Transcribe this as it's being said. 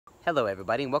Hello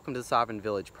everybody and welcome to the Sovereign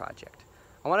Village Project.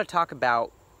 I want to talk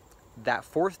about that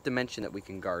fourth dimension that we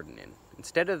can garden in.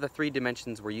 Instead of the three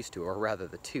dimensions we're used to, or rather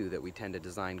the two that we tend to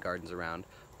design gardens around,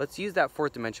 let's use that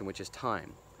fourth dimension, which is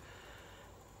time.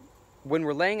 When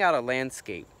we're laying out a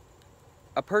landscape,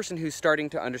 a person who's starting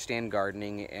to understand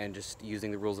gardening and just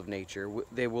using the rules of nature,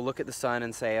 they will look at the sun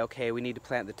and say, okay, we need to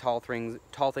plant the tall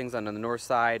things on the north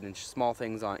side and small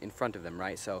things in front of them,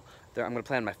 right? So I'm going to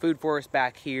plant my food forest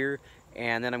back here,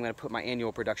 and then I'm going to put my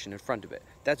annual production in front of it.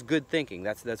 That's good thinking.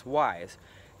 That's wise.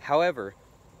 However,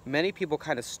 many people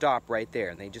kind of stop right there,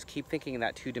 and they just keep thinking in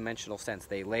that two-dimensional sense.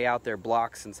 They lay out their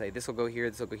blocks and say, this will go here,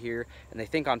 this will go here, and they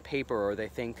think on paper, or they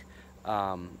think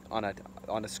on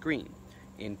a screen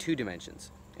in 2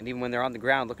 dimensions. And even when they're on the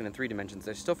ground looking in 3 dimensions,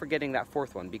 they're still forgetting that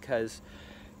fourth one, because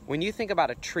when you think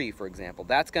about a tree, for example,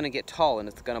 that's going to get tall and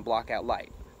it's going to block out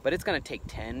light. But it's going to take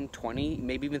 10, 20,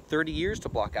 maybe even 30 years to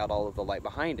block out all of the light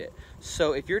behind it.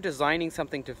 So if you're designing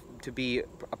something to be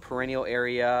a perennial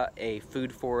area, a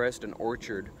food forest, an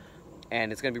orchard,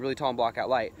 and it's going to be really tall and block out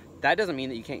light, that doesn't mean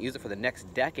that you can't use it for the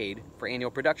next decade for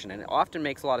annual production. And it often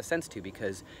makes a lot of sense to,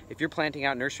 because if you're planting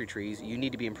out nursery trees, you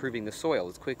need to be improving the soil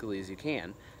as quickly as you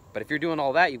can. But if you're doing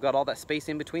all that, you've got all that space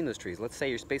in between those trees. Let's say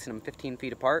you're spacing them 15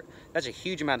 feet apart. That's a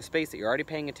huge amount of space that you're already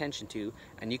paying attention to,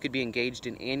 and you could be engaged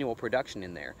in annual production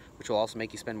in there, which will also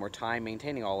make you spend more time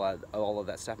maintaining all of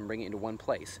that stuff and bring it into one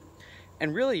place.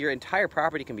 And really, your entire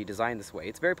property can be designed this way.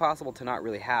 It's very possible to not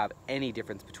really have any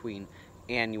difference between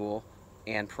annual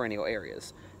and perennial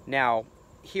areas. Now,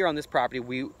 here on this property,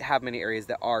 we have many areas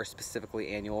that are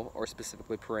specifically annual or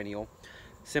specifically perennial,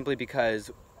 simply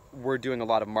because we're doing a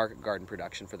lot of market garden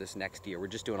production for this next year. We're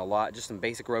just doing just some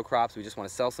basic row crops. We just want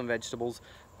to sell some vegetables,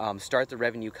 start the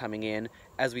revenue coming in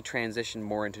as we transition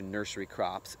more into nursery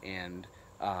crops and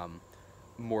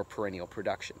more perennial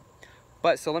production.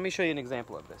 So let me show you an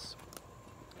example of this.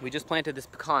 We just planted this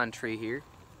pecan tree here.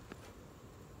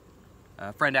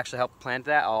 A friend actually helped plant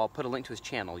that. I'll put a link to his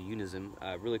channel, Unism,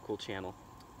 really cool channel.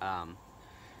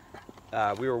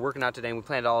 We were working out today and we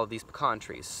planted all of these pecan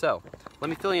trees. So let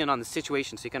me fill you in on the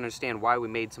situation so you can understand why we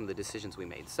made some of the decisions we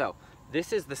made. So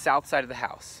this is the south side of the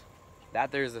house.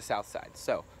 There's the south side.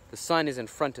 So the sun is in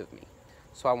front of me.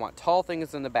 So I want tall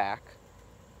things in the back,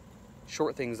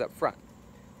 short things up front.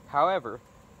 However,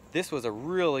 this was a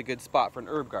really good spot for an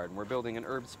herb garden. We're building an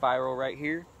herb spiral right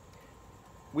here.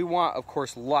 We want, of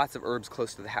course, lots of herbs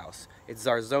close to the house. It's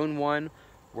our zone 1.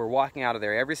 We're walking out of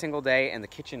there every single day, and the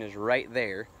kitchen is right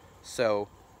there. So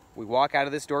we walk out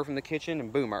of this door from the kitchen,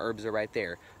 and boom, our herbs are right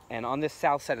there. And on this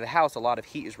south side of the house, a lot of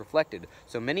heat is reflected.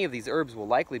 So many of these herbs will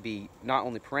likely be not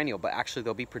only perennial, but actually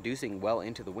they'll be producing well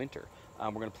into the winter.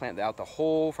 We're going to plant out the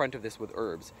whole front of this with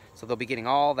herbs. So they'll be getting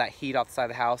all that heat off the side of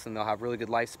the house, and they'll have really good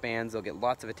lifespans. They'll get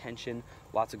lots of attention,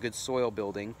 lots of good soil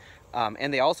building.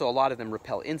 And they also, a lot of them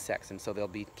repel insects, and so they'll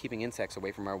be keeping insects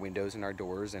away from our windows and our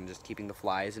doors and just keeping the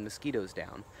flies and mosquitoes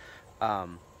down.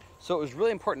 So it was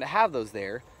really important to have those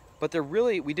there. But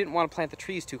we didn't want to plant the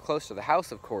trees too close to the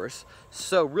house, of course.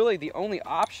 So really the only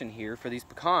option here for these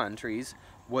pecan trees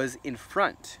was in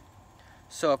front.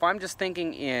 So if I'm just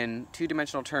thinking in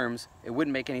 2-dimensional terms, it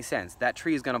wouldn't make any sense. That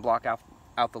tree is going to block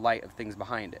out the light of things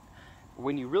behind it.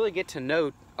 When you really get to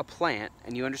know a plant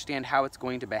and you understand how it's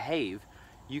going to behave,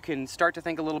 you can start to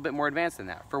think a little bit more advanced than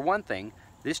that. For one thing,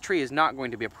 this tree is not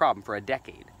going to be a problem for a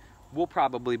decade. We'll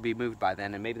probably be moved by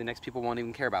then, and maybe the next people won't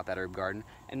even care about that herb garden.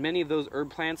 And many of those herb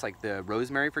plants, like the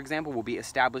rosemary, for example, will be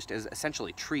established as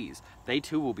essentially trees. They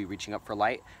too will be reaching up for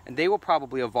light, and they will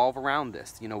probably evolve around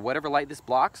this. You know, whatever light this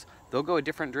blocks, they'll go a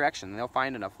different direction, and they'll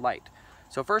find enough light.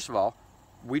 So first of all,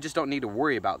 we just don't need to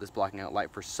worry about this blocking out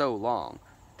light for so long.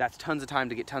 That's tons of time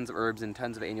to get tons of herbs and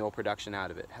tons of annual production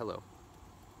out of it. Hello.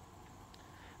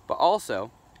 But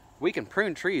also, we can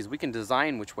prune trees, we can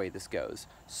design which way this goes.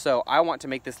 So I want to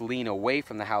make this lean away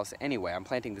from the house anyway. I'm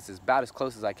planting this about as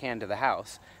close as I can to the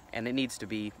house, and it needs to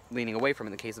be leaning away from it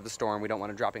in the case of the storm. We don't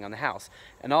want it dropping on the house.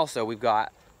 And also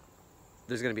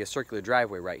there's going to be a circular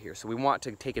driveway right here. So we want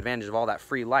to take advantage of all that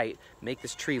free light, make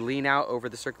this tree lean out over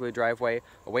the circular driveway,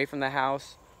 away from the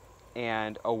house,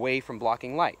 and away from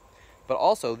blocking light. But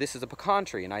also, this is a pecan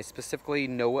tree, and I specifically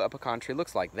know what a pecan tree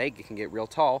looks like. They can get real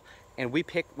tall, and we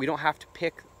don't have to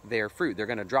pick their fruit. They're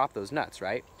going to drop those nuts,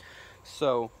 right?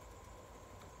 So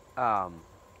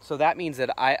that means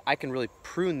that I can really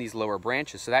prune these lower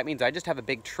branches. So that means I just have a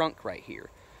big trunk right here.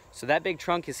 So that big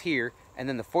trunk is here, and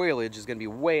then the foliage is going to be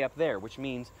way up there, which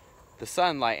means the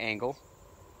sunlight angle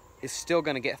is still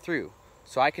going to get through.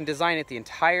 So I can design it the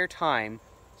entire time.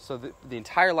 So the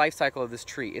entire life cycle of this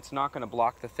tree, it's not going to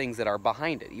block the things that are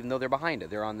behind it, even though they're behind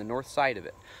it. They're on the north side of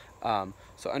it.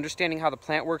 So understanding how the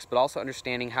plant works, but also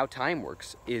understanding how time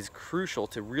works, is crucial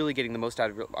to really getting the most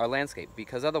out of our landscape,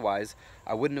 because otherwise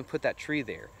I wouldn't have put that tree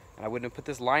there, and I wouldn't have put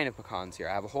this line of pecans here.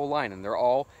 I have a whole line, and they're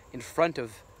all in front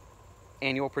of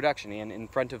annual production and in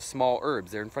front of small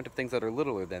herbs. They're in front of things that are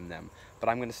littler than them, but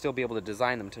I'm going to still be able to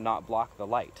design them to not block the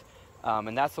light.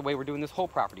 And that's the way we're doing this whole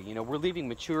property. You know, we're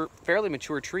leaving fairly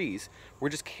mature trees. We're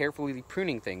just carefully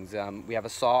pruning things. We have a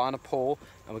saw on a pole,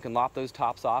 and we can lop those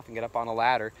tops off and get up on a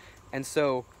ladder. And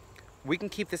so we can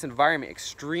keep this environment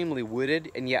extremely wooded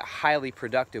and yet highly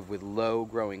productive with low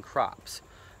growing crops.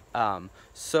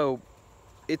 So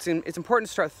it's important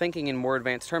to start thinking in more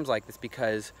advanced terms like this,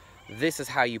 because this is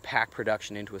how you pack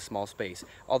production into a small space.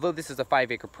 Although this is a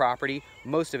 5-acre property,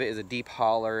 most of it is a deep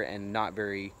holler and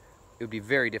it would be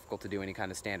very difficult to do any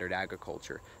kind of standard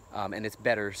agriculture. And it's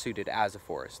better suited as a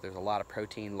forest. There's a lot of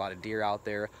protein, a lot of deer out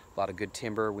there, a lot of good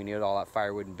timber. We need all that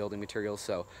firewood and building materials,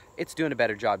 so it's doing a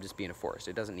better job just being a forest.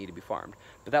 It doesn't need to be farmed.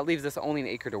 But that leaves us only an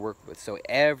acre to work with, so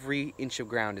every inch of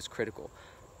ground is critical.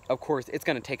 Of course, it's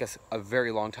going to take us a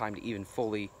very long time to even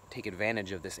fully take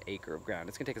advantage of this acre of ground.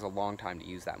 It's going to take us a long time to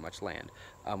use that much land.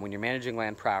 When you're managing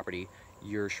land property,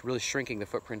 you're really shrinking the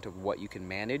footprint of what you can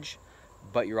manage,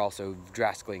 but you're also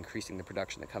drastically increasing the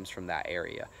production that comes from that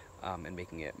area, and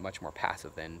making it much more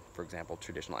passive than, for example,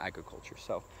 traditional agriculture.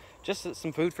 So just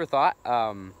some food for thought.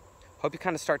 Hope you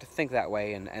kind of start to think that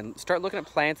way and start looking at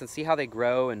plants and see how they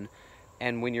grow,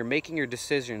 and when you're making your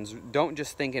decisions, don't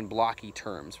just think in blocky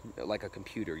terms like a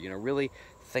computer. You know, really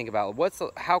think about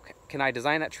how can I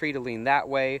design that tree to lean that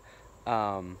way.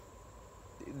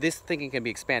 This thinking can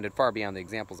be expanded far beyond the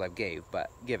examples I've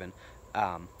given.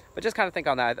 But just kind of think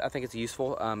on that. I think it's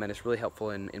useful, and it's really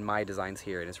helpful in my designs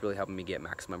here, and it's really helping me get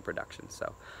maximum production.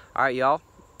 So, all right, y'all.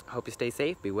 Hope you stay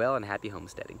safe, be well, and happy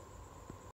homesteading.